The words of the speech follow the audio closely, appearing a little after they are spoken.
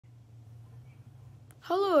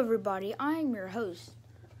Hello everybody, I'm your host,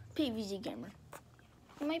 PVZ Gamer.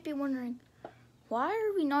 You might be wondering, why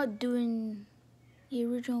are we not doing the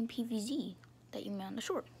original PVZ that you made on the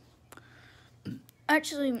short?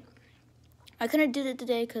 Actually, I couldn't do it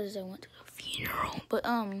today because I went to a funeral, but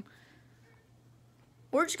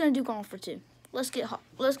we're just gonna do Gone for 2. Let's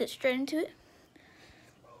get straight into it.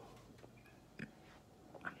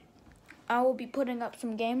 I will be putting up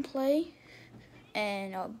some gameplay,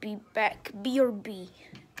 and I'll be back, BRB.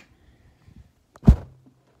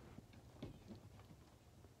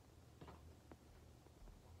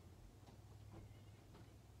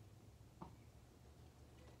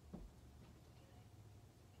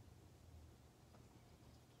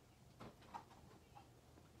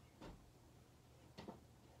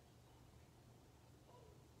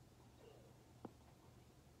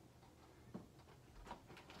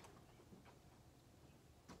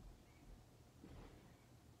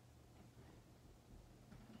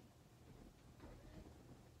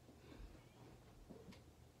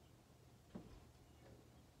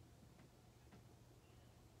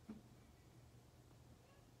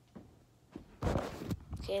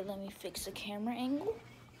 Okay, let me fix the camera angle.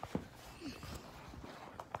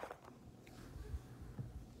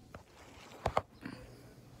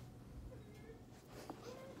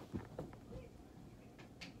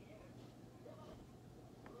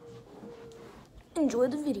 Enjoy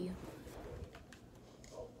the video.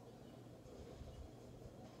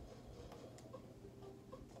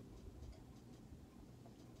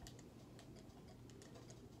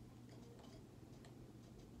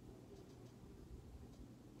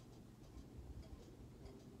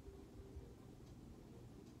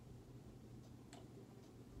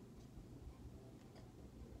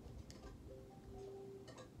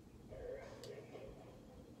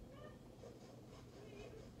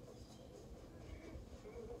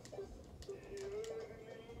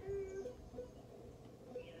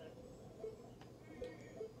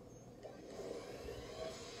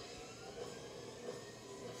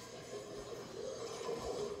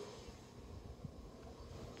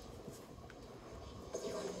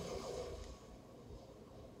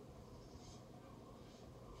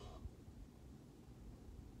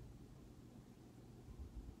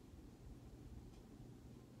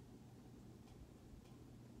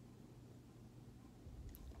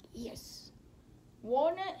 Yes.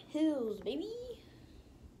 Walnut Hills, baby.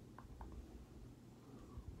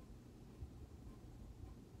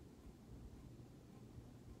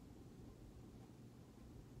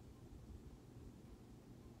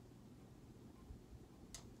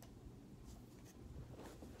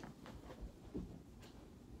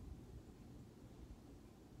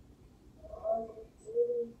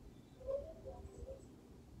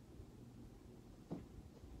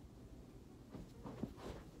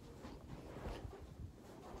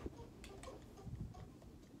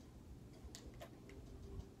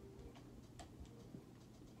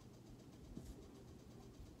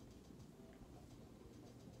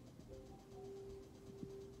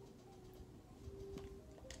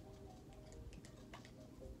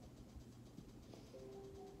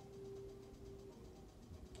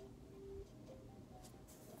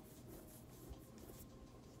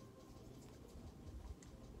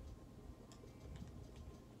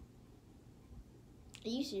 Are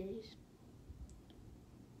you serious?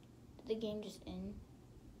 Did the game just end?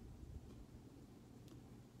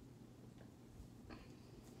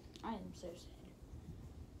 I am so sad.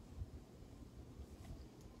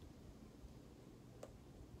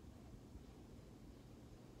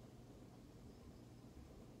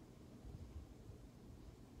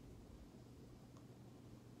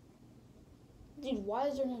 Dude, why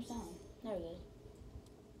is there no sound? There it is.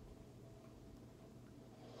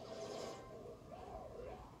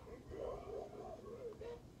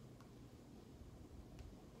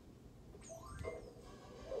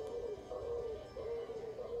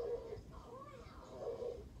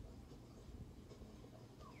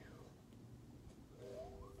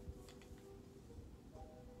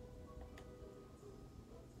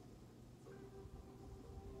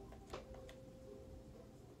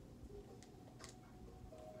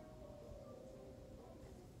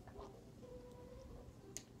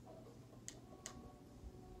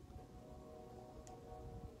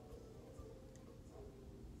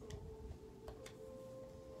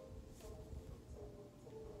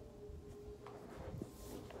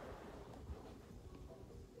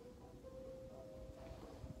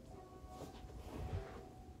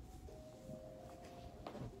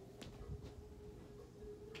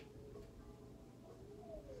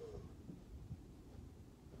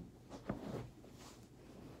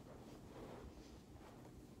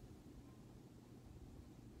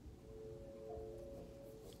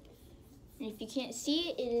 And if you can't see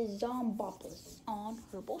it, it is Zombopolis on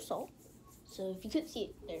Herbal Salt. So if you couldn't see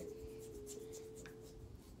it, there.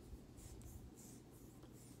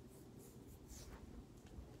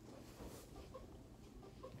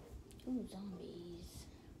 Ooh, zombies.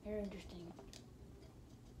 Very interesting.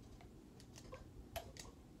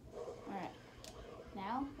 Alright.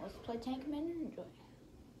 Now, let's play Tank Commander and enjoy.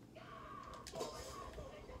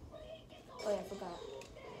 Oh yeah, I forgot.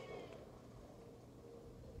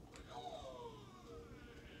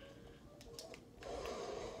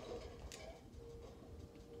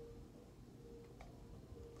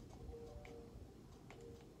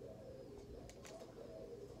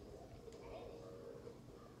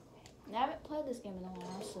 I haven't played this game in a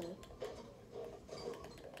while, so...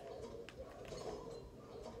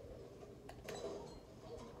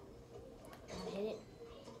 I'll hit it.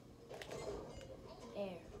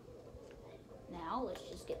 There. Now, let's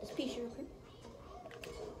just get this piece real quick.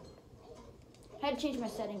 I had to change my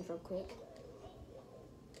settings real quick.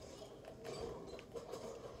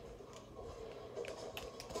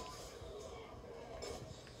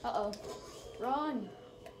 Uh-oh. Run!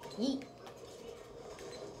 Yeet.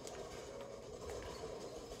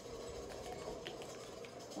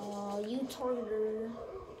 Oh, you targeter.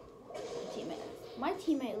 My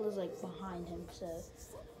teammate was like behind him, so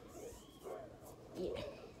yeah.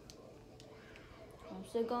 I'm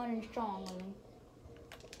still going in strong with him.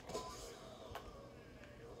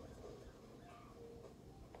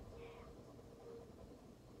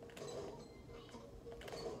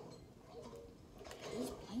 These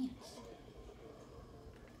plants.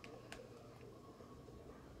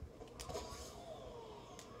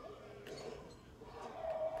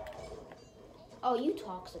 Oh, you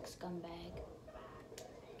toxic scumbag.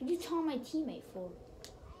 What did you tell my teammate for?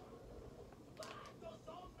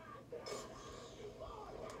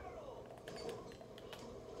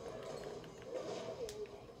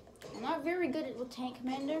 I'm not very good with Tank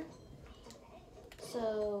Commander.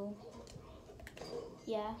 So,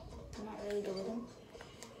 yeah, I'm not really good with him.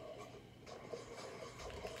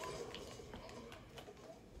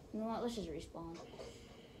 You know what? Let's just respawn.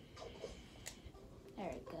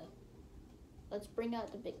 There we go. Let's bring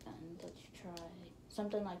out the big guns. Let's try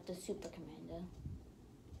something like the Super Commando.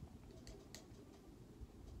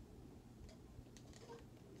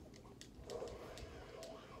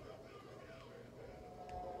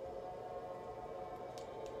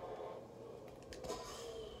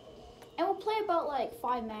 And we'll play about like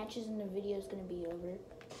 5 matches and the video is going to be over.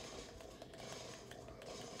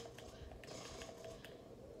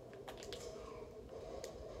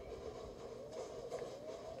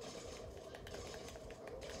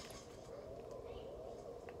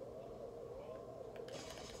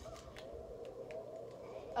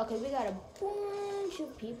 Okay, we got a bunch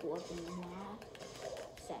of people up in the map.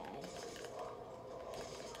 Sad.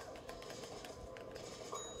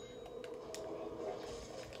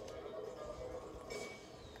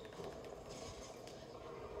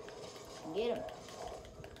 Get him.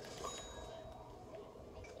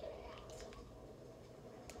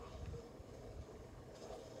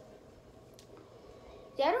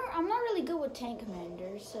 Yeah, I'm not really good with Tank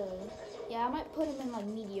Commander, so yeah, I might put him in like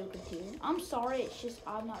mediocre tier. I'm sorry, it's just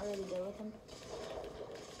I'm not really good with him.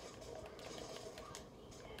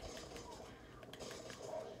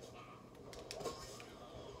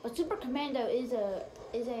 But Super Commando is a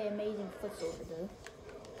amazing foot soldier though.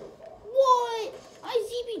 What?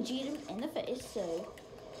 I ZBG'd him in the face, so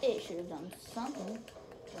it should have done something,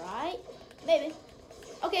 right? Maybe.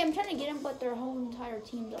 Okay, I'm trying to get him, but their whole entire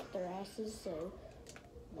team's up their asses, so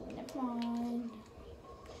never mind.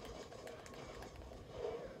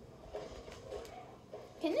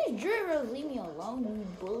 Can this driver leave me alone,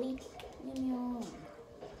 you bully? Leave me alone.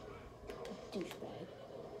 Douchebag.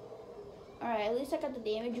 Alright, at least I got the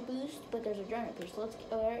damage boost, but there's a giant pierce. Let's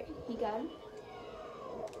get, alright, he got him.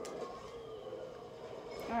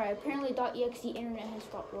 Alright, apparently .exe internet has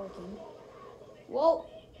stopped working. Whoa,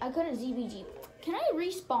 I couldn't ZBG. Can I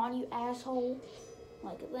respawn, you asshole?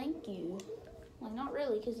 Like, thank you. Like, not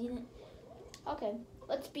really, because you didn't. Okay,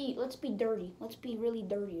 let's be dirty. Let's be really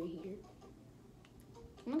dirty here.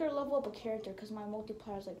 I'm gonna level up a character because my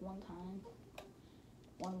multiplier is like one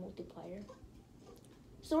multiplier.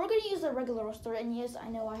 So we're gonna use the regular roster, and yes, I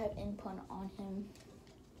know I have input on him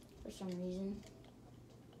for some reason.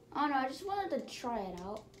 I don't know, I just wanted to try it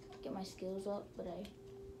out, get my skills up, but I'm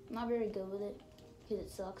not very good with it because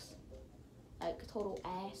it sucks. Like total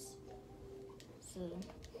ass. So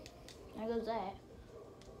there goes that.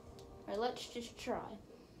 Alright, let's just try.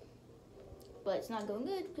 But it's not going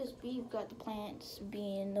good because we've got the plants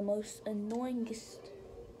being the most annoyingest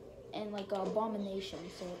and like abomination.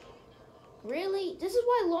 So Really? This is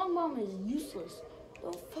why long bomb is useless.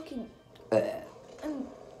 Don't fucking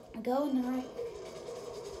go in the right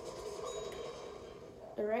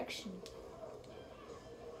direction.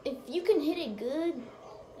 If you can hit it good,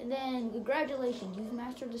 then congratulations, you've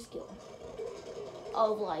mastered the skill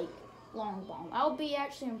of like long bomb. I'll be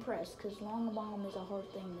actually impressed because long bomb is a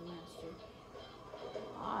hard thing to master.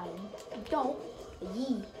 I don't.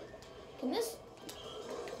 Yee. Can this?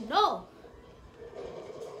 No.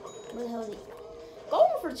 Where the hell is he?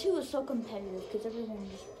 Going for 2 is so competitive because everyone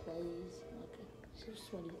just plays. Okay, so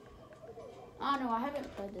sweaty. I don't know. I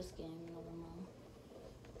haven't played this game in a while.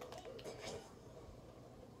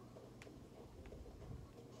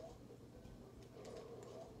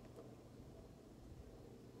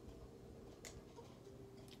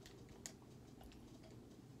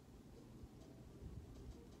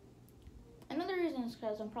 Another reason is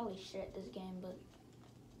because I'm probably shit at this game, but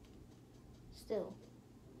still,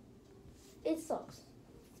 it sucks.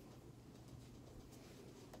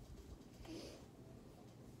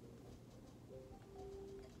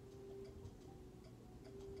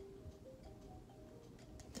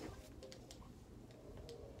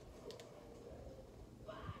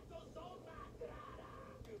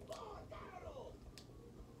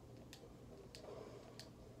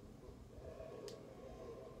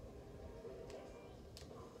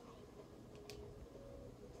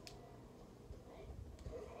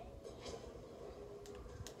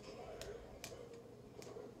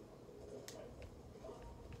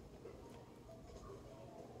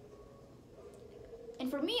 And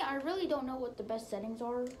for me, I really don't know what the best settings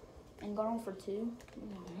are in going for 2.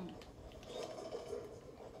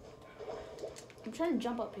 I'm trying to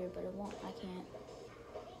jump up here, but it won't. I can't.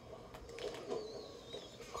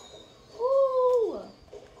 Ooh!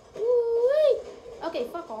 Ooh-wee! Okay,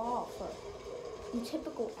 fuck off. You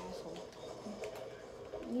typical asshole.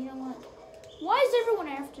 You know what? Why is everyone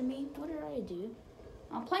after me? What did I do?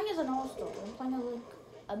 I'm playing as an all-star. I'm playing as like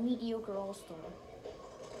a mediocre all-star.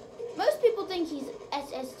 Most people think he's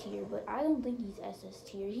SS tier, but I don't think he's SS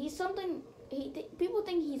tier. He's something. People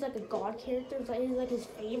think he's like a god character. It's like he's like his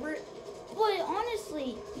favorite. But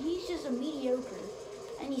honestly, he's just a mediocre.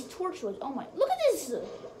 And he's Torchwood. Oh my! Look at this.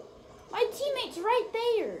 My teammate's right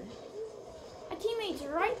there. My teammate's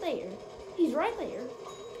right there. He's right there.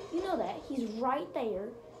 You know that. He's right there.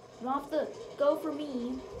 You don't have to go for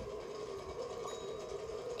me.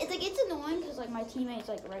 It's like it's annoying because like my teammate's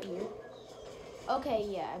like right here. Okay,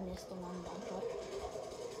 yeah, I missed the long bomb shot.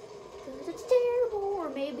 Because it's terrible, or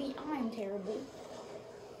maybe I'm terrible.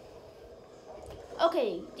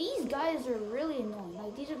 Okay, these guys are really annoying.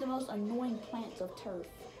 Like, these are the most annoying plants of turf.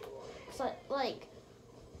 It's like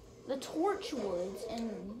the Torchwoods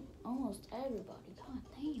and almost everybody. God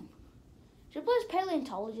damn. Should I play as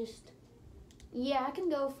Paleontologist? Yeah, I can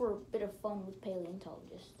go for a bit of fun with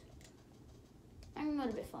Paleontologist. I can have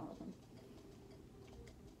a bit of fun with him.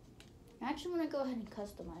 I actually want to go ahead and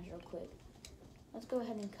customize real quick. Let's go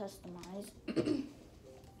ahead and customize.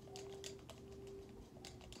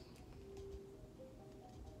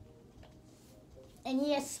 And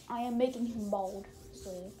yes, I am making him bald.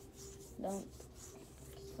 So don't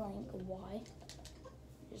think why. I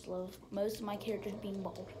just love most of my characters being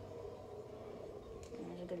bald. And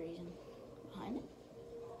there's a good reason behind it.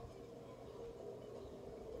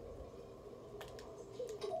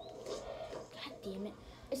 God damn it.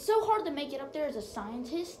 It's so hard to make it up there as a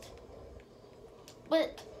scientist,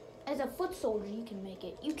 but as a foot soldier, you can make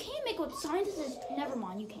it. You can't make it with scientists. Never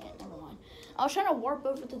mind, you can't. Never mind. I was trying to warp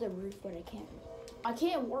over to the roof, but I can't. I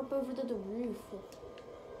can't warp over to the roof.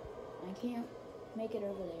 I can't make it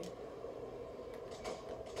over there.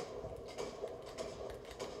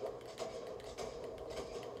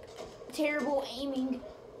 Terrible aiming.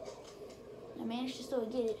 I managed to still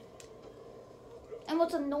get it. And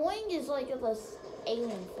what's annoying is like this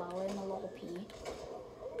alien flower in the little P.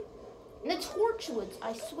 And the Torchwoods,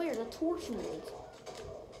 I swear, the Torchwoods.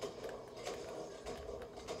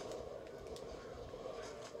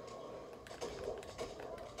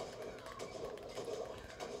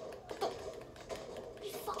 Are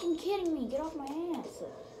you fucking kidding me? Get off my ass.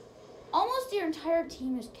 Almost your entire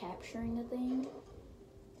team is capturing the thing.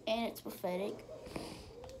 And it's pathetic.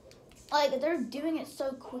 Like, they're doing it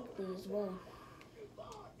so quickly as well.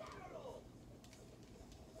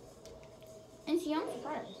 And see, I'm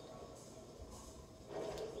surprised.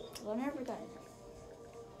 I never got it.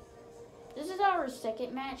 This is our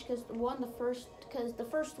second match because the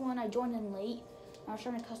first one I joined in late. I was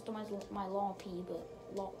trying to customize my Law P, but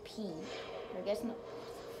Law P. I guess not.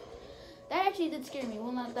 That actually did scare me.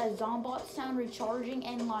 When that Zombot sound recharging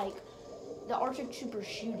and like the Arctic Trooper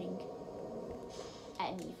shooting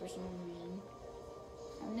at me for some reason.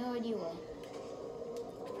 I have no idea why.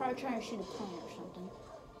 He's probably trying to shoot a plane or something.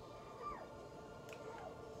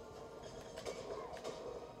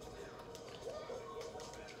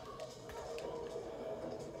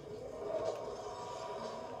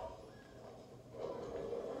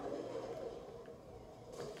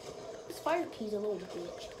 This fire pee's a little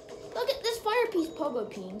bitch. Look at this fire piece pogo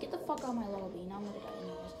peeing. Get the fuck out of my lobby. Now I'm gonna die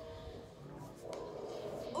anyways.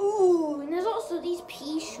 Ooh, and there's also these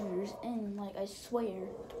pea shooters, and like I swear,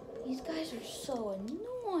 these guys are so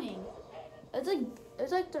annoying.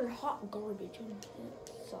 It's like they're hot garbage, and it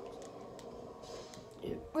sucks.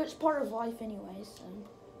 But it's part of life anyways, so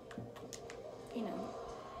you know.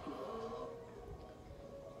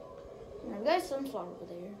 Now, we got a sunflower over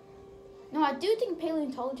there. No, I do think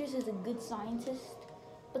paleontologist is a good scientist,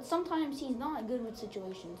 but sometimes he's not good with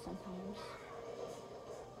situations. Sometimes.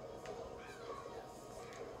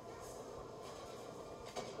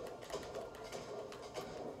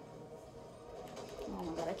 Oh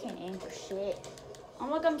my god, I can't aim for shit. I'm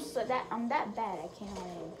that bad. I cannot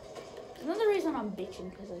aim. Another reason I'm bitching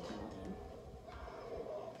because I cannot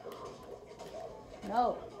aim.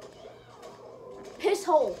 No. Piss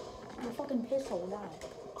hole. I'm a fucking piss hole. Die.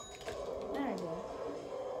 There we go.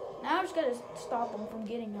 Now I just gotta stop them from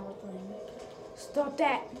getting our thing. Stop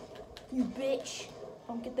that, you bitch.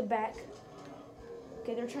 Don't get the back.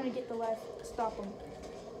 Okay, they're trying to get the left. Stop them.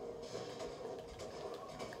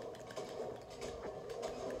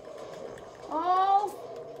 Oh,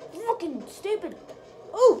 fucking stupid.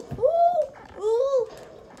 Ooh, ooh, ooh.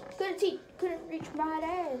 Couldn't reach my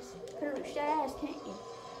ass. Couldn't reach that ass, can't you?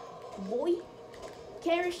 Boy,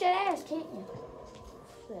 can't reach that ass, can't you?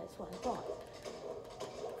 That's what I thought.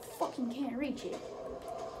 Fucking can't reach it.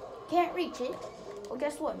 Can't reach it. Well,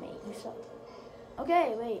 guess what, mate? You suck.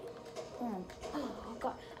 Okay, wait. Oh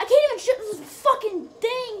god, I can't even shoot this fucking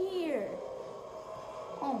thing here.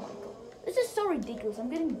 Oh my god. This is so ridiculous. I'm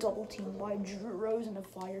getting double teamed by Drew Rose and a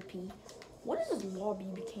fire pea. What has this lobby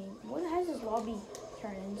became? What has this lobby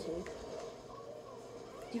turned into?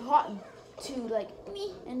 Too hot to like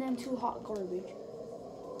me, and then too hot garbage.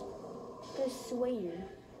 I swear.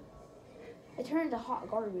 It turned into hot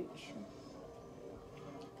garbage.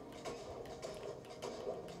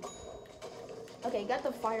 Okay, got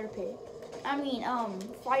the fire pit.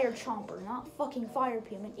 Fire chomper, not fucking fire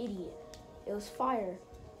pit. I'm an idiot. It was fire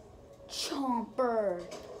chomper.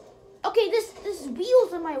 Okay, this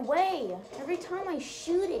wheel's in my way every time I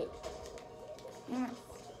shoot it.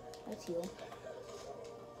 Let's heal.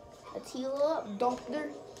 Let's heal up,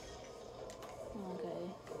 doctor.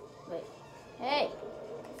 Okay. Wait. Hey.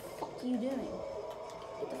 What the fuck are you doing?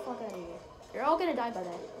 Get the fuck out of here. You're all gonna die by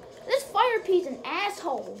that. This fire pea's an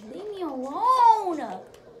asshole. Leave me alone.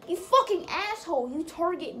 You fucking asshole. You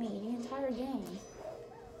target me the entire game.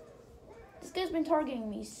 This guy's been targeting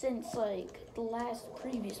me since like the last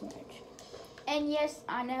previous match. And yes,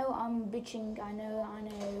 I know I'm bitching. I know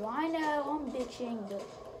I'm bitching, but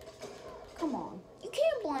come on. You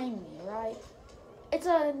can't blame me, right? It's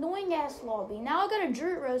an annoying ass lobby. Now I got a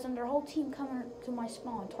Druid Rose and their whole team coming to my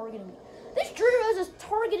spawn targeting me. This Druid Rose is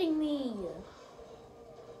targeting me.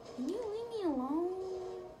 Can you leave me alone?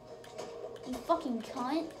 You fucking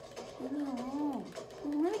cunt. Leave me alone.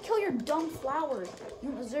 Let me kill your dumb flower. You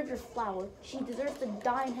don't deserve your flower. She deserves to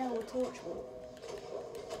die in hell with torchwood.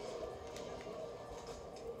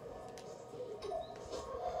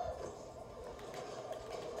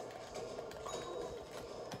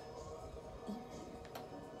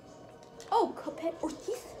 Oh, Cuphead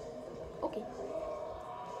Ortiz? Okay.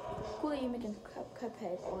 Cool that you're making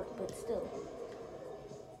Cuphead art, but still.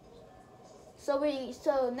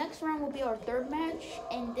 So next round will be our third match,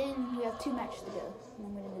 and then we have 2 matches to go.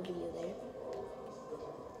 I'm gonna end the video there.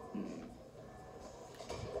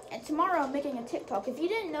 And tomorrow I'm making a TikTok. If you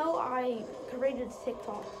didn't know, I created a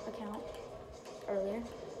TikTok account earlier.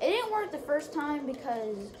 It didn't work the first time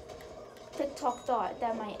because TikTok thought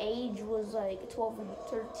that my age was like 12 and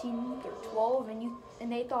 13 or 12,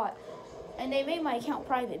 and they made my account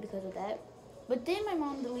private because of that. But then my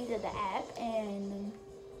mom deleted the app and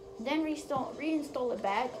then reinstall it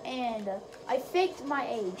back, and I faked my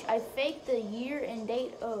age. I faked the year and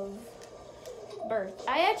date of birth.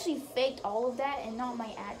 I actually faked all of that and not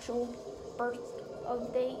my actual birth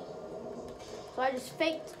of date. So I just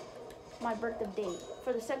faked my birth of date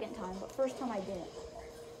for the second time, but first time I didn't.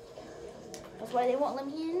 That's why they won't let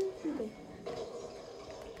me in. Okay.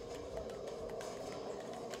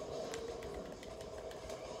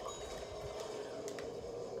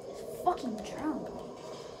 This fucking drunk.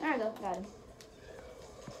 There I go, got him.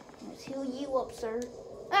 Let's heal you up, sir.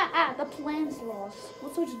 The plan's lost.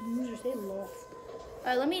 What's such losers? They lost.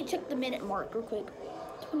 Alright, let me check the minute mark real quick.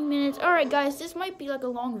 20 minutes. Alright, guys, this might be like a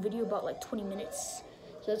long video, about like 20 minutes.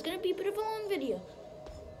 So it's going to be a bit of a long video.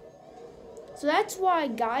 So that's why,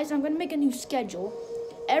 guys, I'm going to make a new schedule.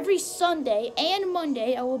 Every Sunday and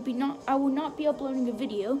Monday, I will not be uploading a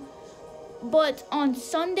video. But on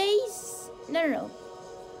Sundays, no.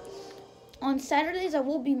 On Saturdays, I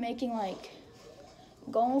will be making like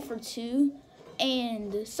gw2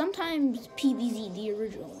 and sometimes PVZ, the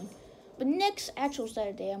original one. But next actual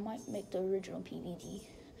Saturday, I might make the original PVZ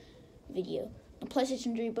video on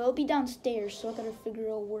PlayStation 3, but it'll be downstairs, so I gotta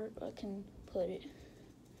figure out where I can put it.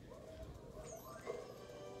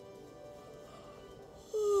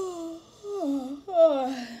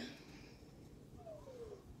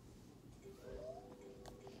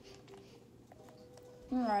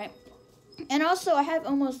 Alright. And also, I have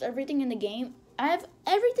almost everything in the game. I have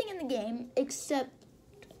everything in the game except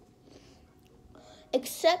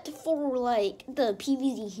for like the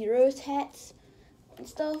PVZ Heroes hats and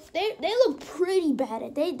stuff. They look pretty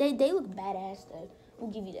bad. They look badass though. We'll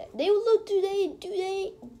give you that. They look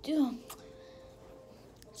do.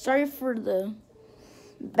 Sorry for the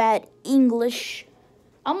bad English.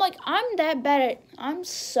 I'm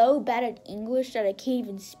so bad at English that I can't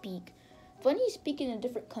even speak. If I need to speak in a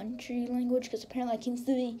different country language, because apparently I can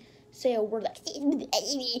still say a word like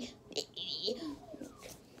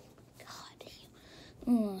God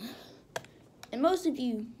damn. And most of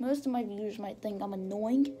my viewers might think I'm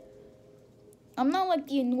annoying. I'm not like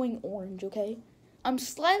the annoying orange, okay? I'm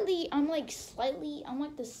like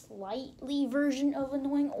the slightly version of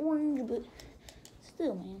annoying orange, but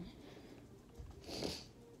still, man.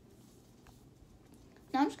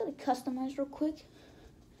 Now I'm just gonna customize real quick,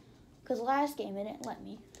 because last game it didn't let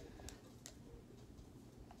me.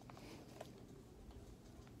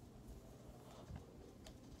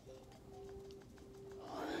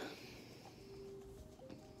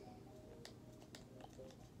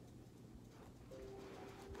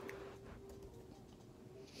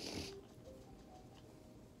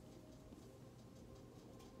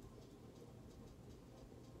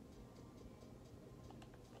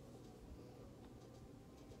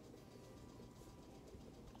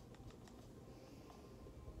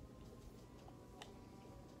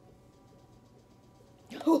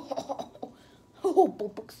 Oh,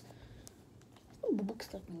 books. Books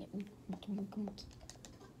looking at me.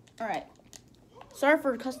 Alright. Sorry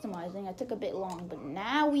for customizing. I took a bit long, but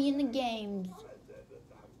now we in the games.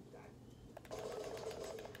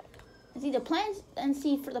 For the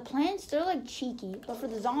plants, they're like cheeky, but for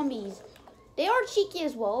the zombies, they are cheeky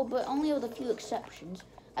as well, but only with a few exceptions.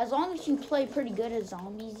 As long as you play pretty good at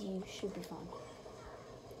zombies, you should be fine.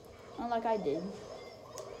 Not like I did.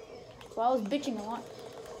 So I was bitching a lot.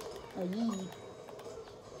 Oh, yee.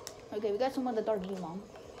 Okay, we got some of the dark mom.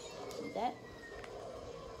 See that?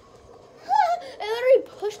 I literally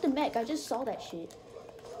pushed the mech. I just saw that shit.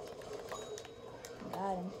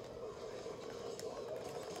 Got him.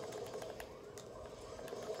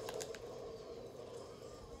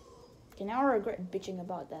 Okay, now I regret bitching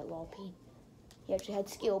about that LOLP. He actually had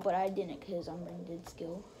skill, but I didn't because I'm did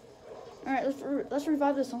skill. Alright, let's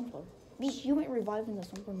revive the sunflower. Beast, you ain't reviving the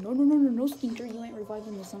sunflower. No, stinker, you ain't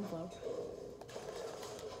reviving the sunflower.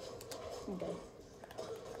 Okay.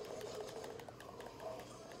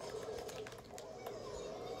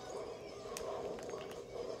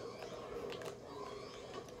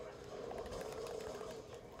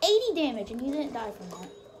 Damage, and you didn't die from that.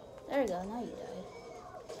 There you go, now you died.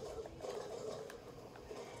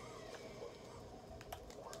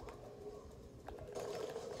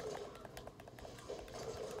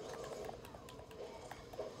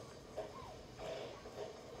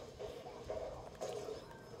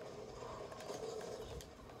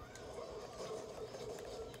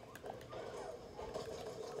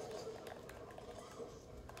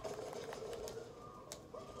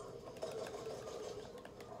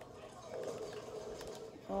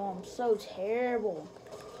 Oh, I'm so terrible.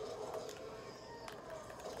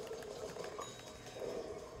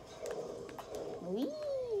 Whee!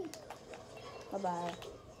 Bye-bye.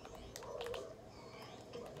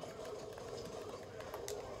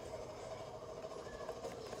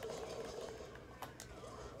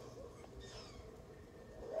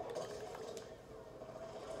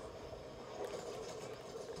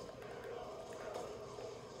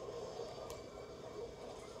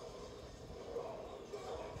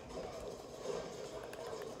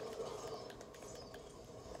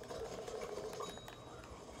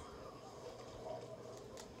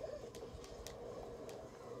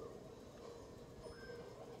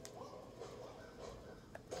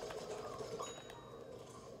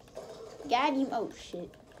 Got him. Oh, shit.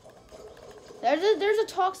 There's a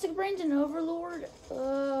toxic brains and overlord.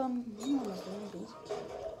 Alright,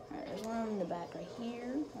 there's one in the back right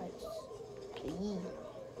here. Alright,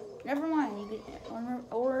 never mind. You can,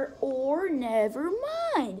 or never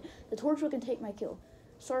mind. The torch can take my kill.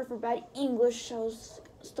 Sorry for bad English. I was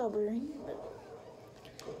stubborn. But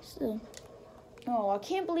still. Oh, I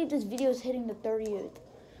can't believe this video is hitting the 30th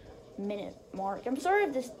minute mark. I'm sorry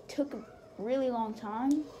if this took a really long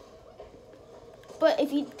time. But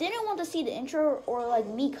if you didn't want to see the intro or like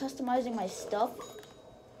me customizing my stuff,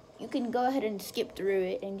 you can go ahead and skip through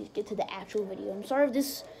it and just get to the actual video. I'm sorry if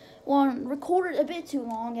this one recorded a bit too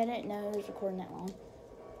long. I didn't know it was recording that long.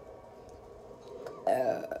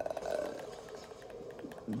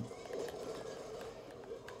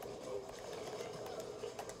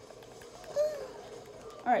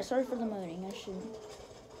 Alright, sorry for the moaning.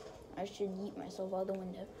 I should yeet myself out the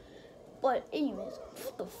window. But anyways,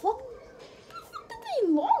 what the fuck?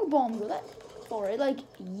 Long bomb go that far. It like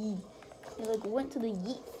yeet. It like went to the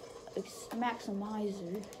yeet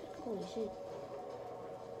maximizer. Holy shit.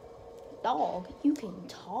 Dog, you can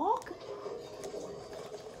talk?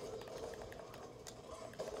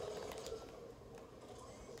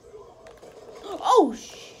 Oh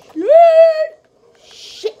shit!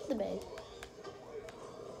 Shit the bed.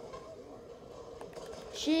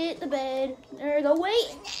 Shit the bed. There we go.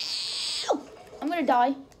 Wait! No! I'm gonna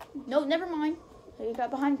die. No, never mind. I got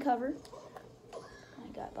behind cover.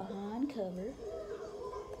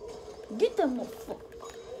 Get them motherfucker.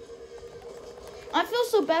 I feel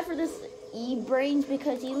so bad for this E-Brains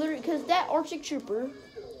because that Arctic Trooper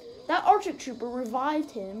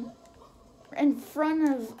revived him in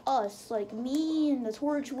front of us, like me and the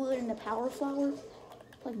Torchwood and the Power Flower.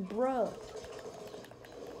 Like, bro.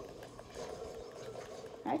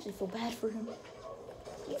 I actually feel bad for him.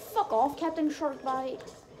 You fuck off, Captain Sharkbite.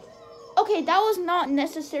 Okay, that was not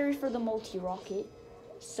necessary for the multi-rocket,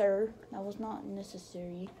 sir. That was not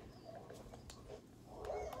necessary.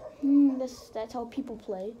 That's how people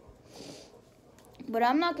play. But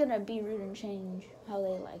I'm not gonna be rude and change how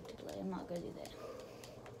they like to play. I'm not gonna do that.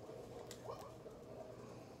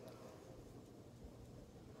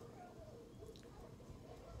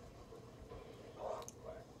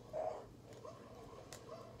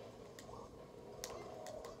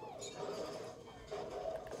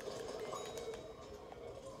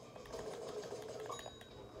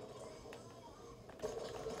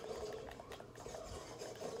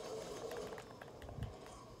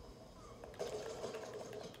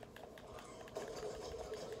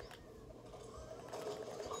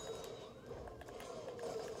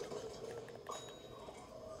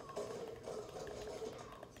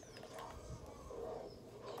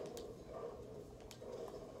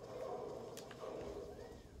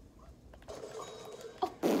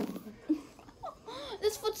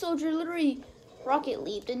 This foot soldier literally rocket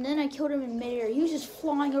leaped, and then I killed him in midair. He was just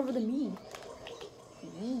flying over the me.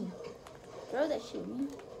 Throw that shit, me.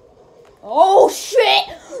 Oh shit!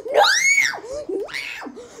 No!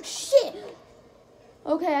 Shit!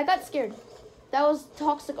 Okay, I got scared. That was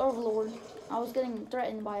toxic overlord. I was getting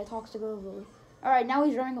threatened by a toxic overlord. All right, now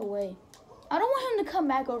he's running away. I don't want him to come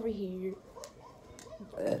back over here.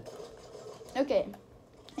 Okay,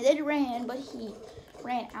 and then he ran, but he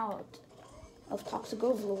ran out of toxic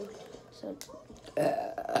overlord. So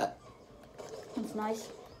that's nice.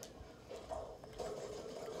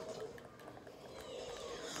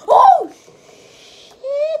 Oh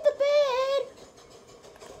shit! The bed.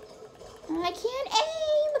 I can't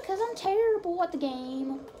aim because I'm terrible at the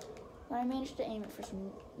game. But I managed to aim it for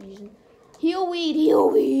some reason. Heal weed, heal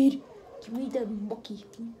weed. Give me the mucky.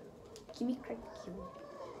 Give me crack.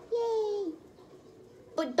 Yay!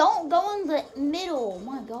 But don't go in the middle.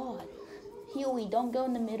 My God. Heal weed. Don't go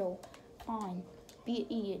in the middle. Fine. Be an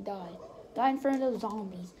idiot. Die. Die in front of those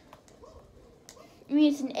zombies. I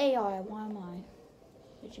mean, it's an AI. Why am I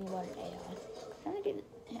bitching about an AI?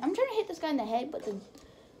 I'm trying to hit this guy in the head, but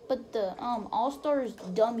the All-Stars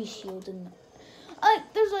dummy shield and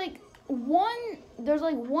there's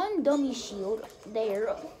one dummy shield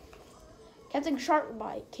there. Captain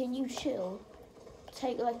Sharkbite, can you chill?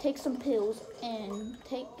 Take some pills and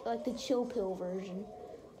take like the chill pill version.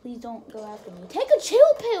 Please don't go after me. Take a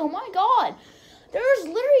chill pill, my God. There's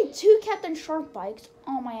literally 2 Captain Sharkbites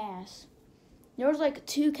on my ass. There was like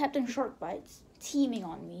 2 Captain Sharkbites teaming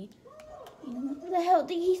on me. You know what the hell?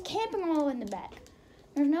 He's camping all the way in the back.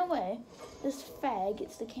 There's no way this fag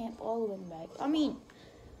gets to camp all the way in the back. I mean,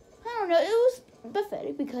 I don't know. It was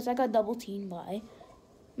pathetic because I got double teamed by,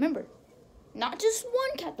 remember, not just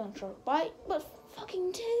 1 Captain Sharkbite, but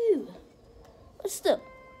fucking 2. But still,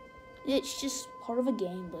 it's just part of a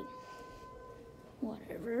game, but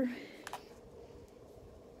whatever.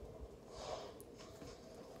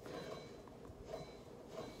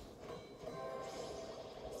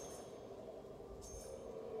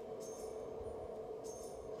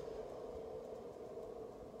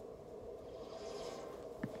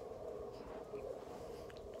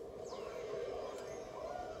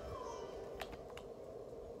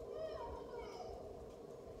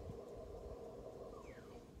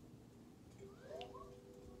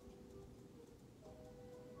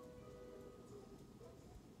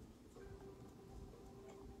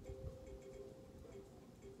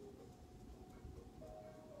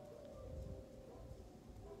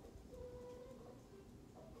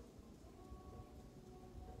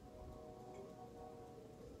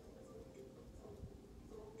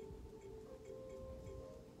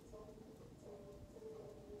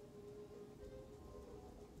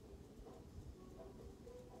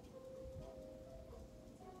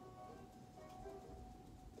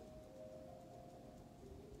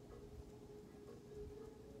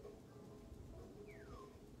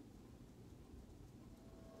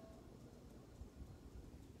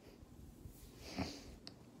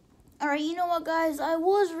 Alright, you know what, guys? I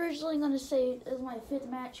was originally going to say it as my 5th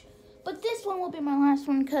match, but this one will be my last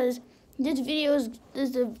one because this video is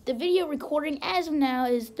the video recording as of now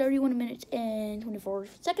is 31 minutes and 24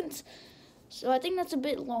 seconds. So I think that's a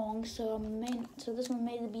bit long, so this one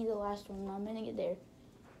may be the last one. I'm going to get there.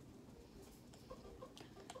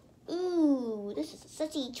 Ooh, this is a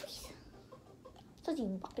sussy choice.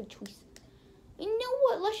 Sussy fucking choice. You know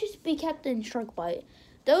what? Let's just be Captain Sharkbite.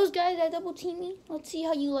 Those guys that double team me, let's see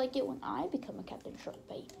how you like it when I become a Captain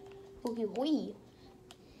Sharkbite. Okay, boy.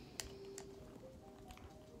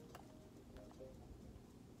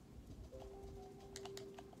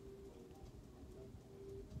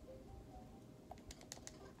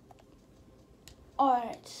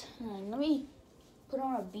 Alright, let me put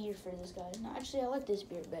on a beard for this guy. No, actually, I like this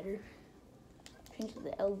beard better. Change to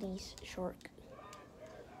the LD Shark.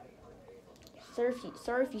 Sorry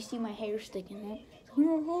if you see my hair sticking out.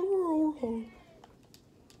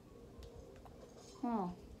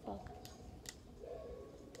 Oh, fuck.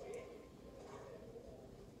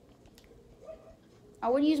 I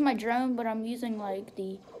would use my drone, but I'm using like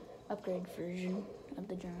the upgrade version of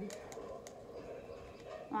the drone.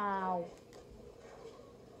 Wow.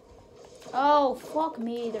 Oh, fuck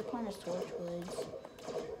me. They're playing as Torchwoods.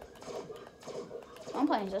 I'm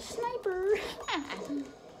playing as a sniper.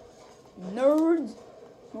 Nerds.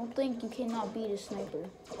 Don't think you cannot beat a sniper.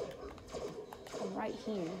 I'm right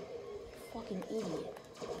here. Fucking idiot.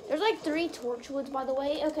 There's like 3 Torchwoods, by the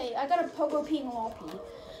way. Okay, I got a Pogo P and a Loppy.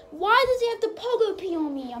 Why does he have the Pogo P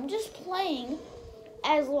on me? I'm just playing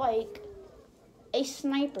as like a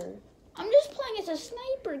sniper. I'm just playing as a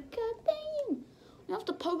sniper. God damn. I have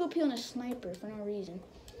to Pogo P on a sniper for no reason.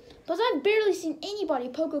 Plus, I've barely seen anybody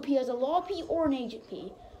Pogo P as a Loppy or an Agent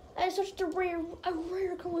P. That is such a rare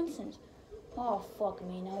coincidence. Oh, fuck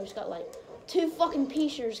me. Now I just got like 2 fucking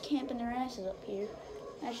P-shers camping their asses up here.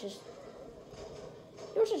 That's just...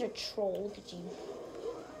 You're such a troll. Look at you.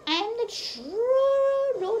 I'm the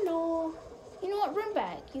troll. No. You know what? Run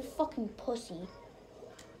back, you fucking pussy.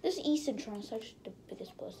 This Eastern is such the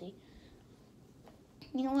biggest pussy.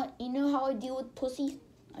 You know what? You know how I deal with pussies?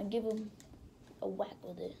 I give them a whack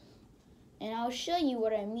with it. And I'll show you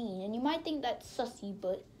what I mean. And you might think that's sussy,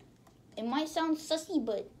 but... It might sound sussy,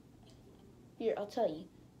 but... Here, I'll tell you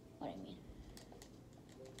what I mean.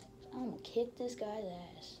 I'm gonna kick this guy's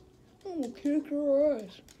ass. I'm gonna kick your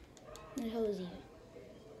ass. Where the hell is he?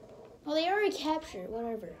 Oh, they already captured.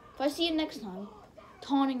 Whatever. If I see you next time,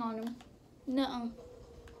 taunting on him. Nuh-uh.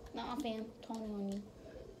 Nuh-uh, fam. Taunting on you.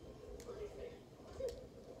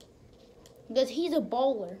 Because he's a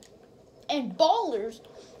baller. And ballers...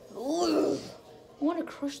 Ugh, I want to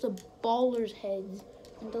crush the ballers' heads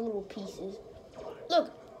into little pieces.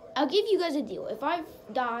 Look, I'll give you guys a deal. If I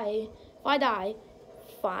die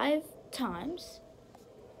 5 times,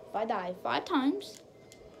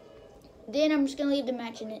 then I'm just gonna leave the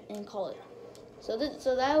match in it and call it. So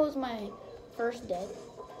that was my first death.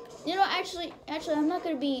 You know, actually, I'm not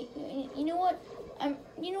gonna be. You know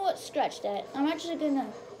what? Scratch that. I'm actually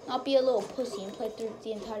gonna not be a little pussy and play through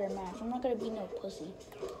the entire match. I'm not gonna be no pussy.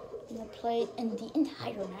 I'm gonna play in the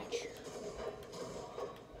entire match.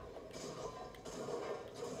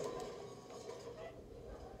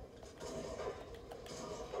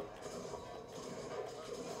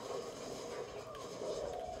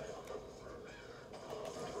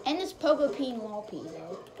 And this Pogo P and Loppy,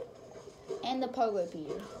 though. And the Pogo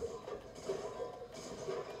Peter.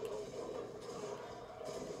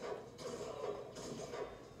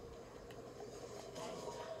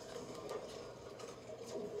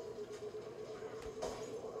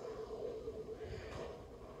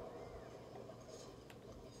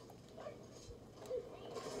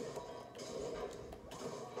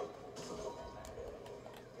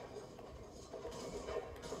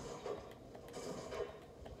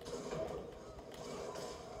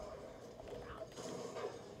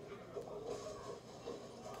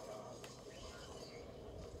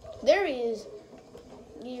 There he is.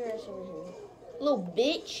 Get your ass over here. Little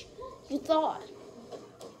bitch. You thought.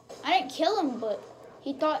 I didn't kill him, but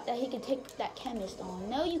he thought that he could take that chemist on.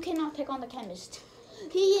 No, you cannot take on the chemist.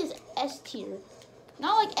 He is S tier.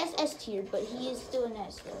 Not like SS tier, but he is still an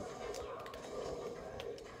S though.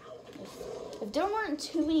 If there weren't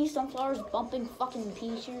too many sunflowers bumping fucking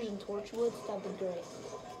P-shers and Torchwoods, that'd be great.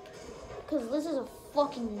 Because this is a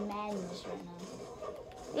fucking madness right now.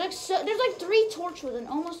 There's like 3 Torchwoods and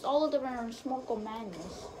almost all of them are in Snorkel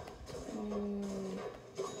Madness.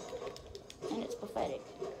 And it's pathetic.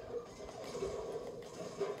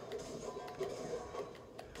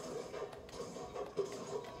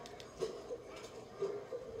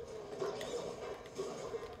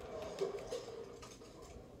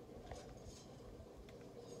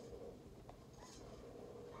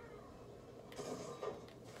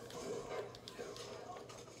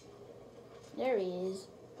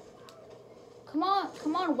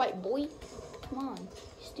 on, white boy. Come on.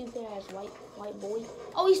 Stupid ass white boy.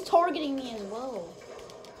 Oh, he's targeting me as well.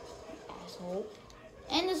 Asshole.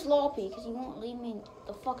 And this Loppy, because he won't leave me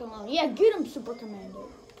the fucking alone. Yeah, get him, Super Commander.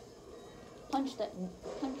 Punch that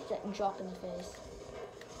jock in the face.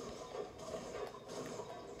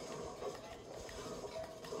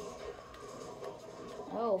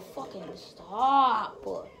 Oh, fucking stop.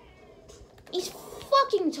 He's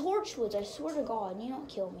fucking Torchwoods, I swear to God. You don't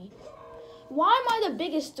kill me. Why am I the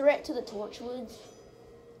biggest threat to the Torchwoods?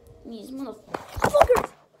 These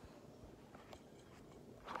motherfuckers.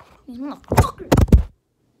 These motherfuckers.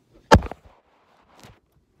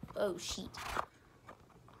 Oh, shit.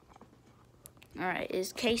 Alright,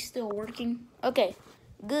 is Case still working? Okay,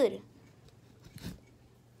 good.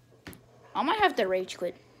 I might have to rage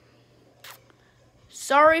quit.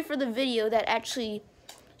 Sorry for the video that actually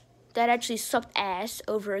sucked ass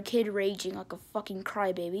over a kid raging like a fucking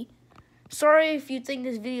crybaby. Sorry if you think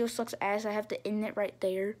this video sucks ass, I have to end it right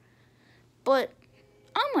there. But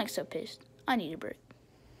I'm like so pissed. I need a break.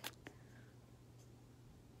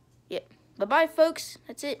 Yep. Bye-bye, folks.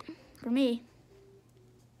 That's it for me.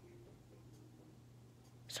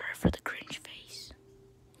 Sorry for the cringe face.